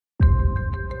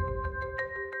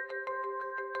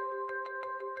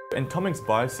Entomics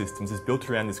Biosystems is built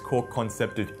around this core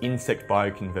concept of insect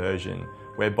bioconversion,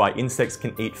 whereby insects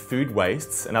can eat food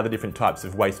wastes and other different types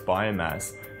of waste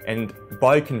biomass and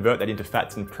bioconvert that into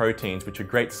fats and proteins, which are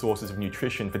great sources of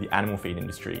nutrition for the animal feed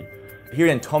industry. Here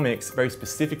at Entomics, very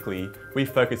specifically, we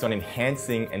focus on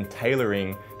enhancing and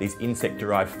tailoring these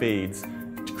insect-derived feeds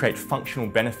to create functional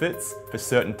benefits for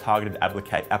certain targeted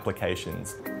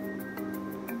applications.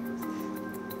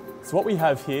 So what we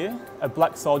have here are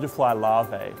black soldier fly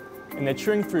larvae, and they're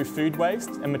chewing through food waste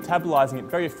and metabolizing it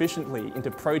very efficiently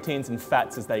into proteins and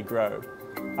fats as they grow.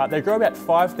 They grow about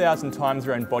 5,000 times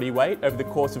their own body weight over the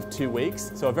course of 2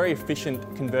 weeks, so a very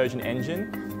efficient conversion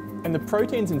engine. And the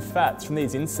proteins and fats from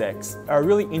these insects are a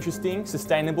really interesting,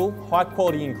 sustainable,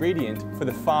 high-quality ingredient for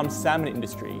the farmed salmon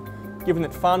industry, given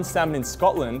that farmed salmon in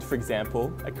Scotland, for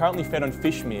example, are currently fed on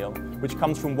fish meal, which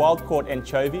comes from wild-caught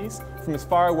anchovies from as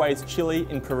far away as Chile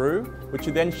in Peru, which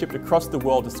are then shipped across the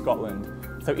world to Scotland.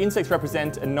 So insects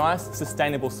represent a nice,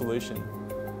 sustainable solution.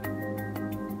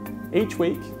 Each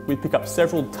week, we pick up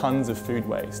several tons of food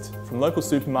waste from local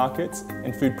supermarkets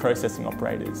and food processing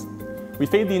operators. We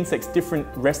feed the insects different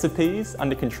recipes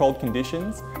under controlled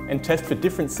conditions and test for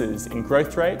differences in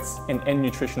growth rates and end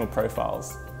nutritional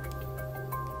profiles.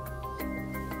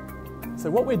 So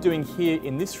what we're doing here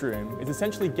in this room is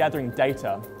essentially gathering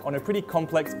data on a pretty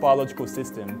complex biological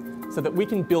system so that we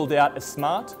can build out a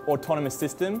smart, autonomous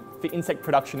system for insect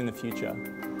production in the future.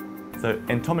 So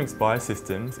Entomics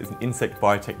Biosystems is an insect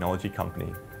biotechnology company,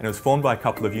 and it was formed by a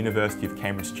couple of University of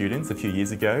Cambridge students a few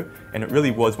years ago, and it really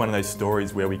was one of those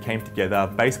stories where we came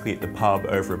together basically at the pub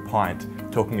over a pint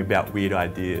talking about weird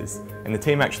ideas. And the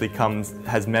team actually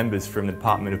has members from the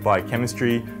Department of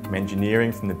Biochemistry, from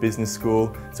engineering, from the business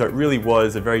school, so it really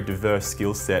was a very diverse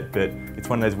skill set, but it's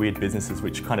one of those weird businesses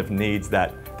which kind of needs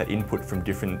that input from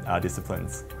different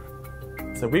disciplines.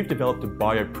 So we've developed a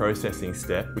bioprocessing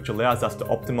step which allows us to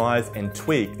optimize and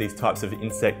tweak these types of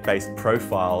insect-based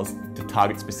profiles to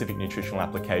target specific nutritional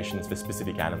applications for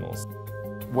specific animals.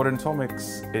 What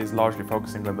Entomics is largely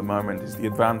focusing on at the moment is the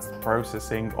advanced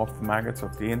processing of maggots,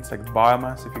 of the insect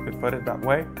biomass, if you could put it that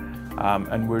way.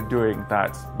 And we're doing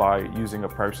that by using a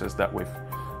process that we've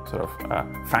sort of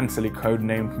fancily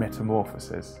codenamed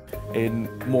metamorphosis. In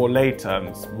more lay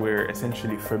terms, we're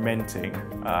essentially fermenting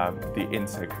the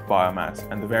insect biomass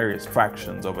and the various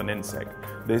fractions of an insect,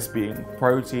 this being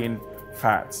protein,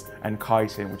 fats, and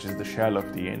chitin, which is the shell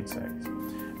of the insect.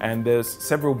 And there's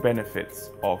several benefits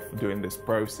of doing this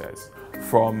process,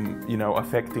 from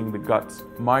affecting the gut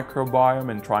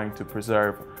microbiome and trying to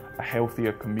preserve a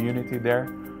healthier community there,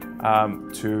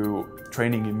 to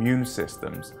training immune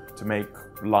systems to make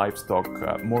livestock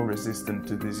more resistant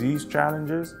to disease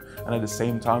challenges, and at the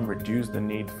same time reduce the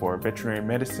need for veterinary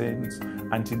medicines,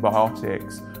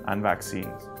 antibiotics, and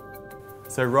vaccines.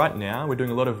 So right now we're doing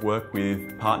a lot of work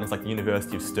with partners like the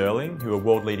University of Stirling, who are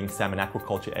world-leading salmon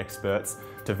aquaculture experts,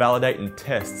 to validate and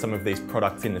test some of these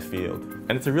products in the field.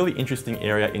 And it's a really interesting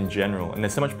area in general, and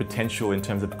there's so much potential in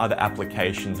terms of other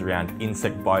applications around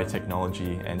insect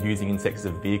biotechnology and using insects as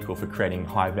a vehicle for creating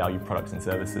high-value products and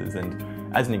services. And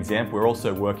as an example, we're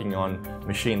also working on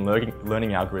machine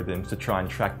learning algorithms to try and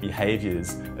track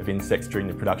behaviours of insects during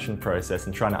the production process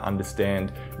and trying to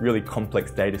understand really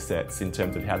complex data sets in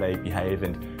terms of how they behave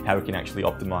and how we can actually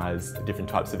optimise different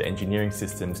types of engineering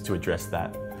systems to address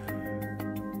that.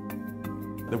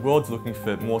 The world's looking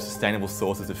for more sustainable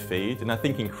sources of feed, and I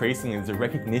think increasingly there's a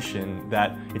recognition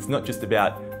that it's not just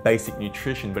about basic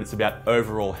nutrition, but it's about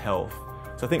overall health.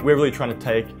 So I think we're really trying to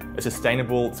take a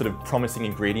sustainable, sort of promising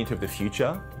ingredient of the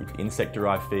future, with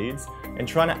insect-derived feeds, and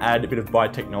trying to add a bit of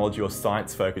biotechnology or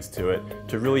science focus to it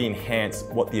to really enhance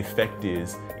what the effect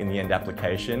is in the end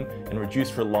application and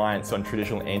reduce reliance on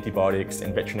traditional antibiotics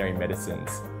and veterinary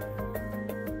medicines.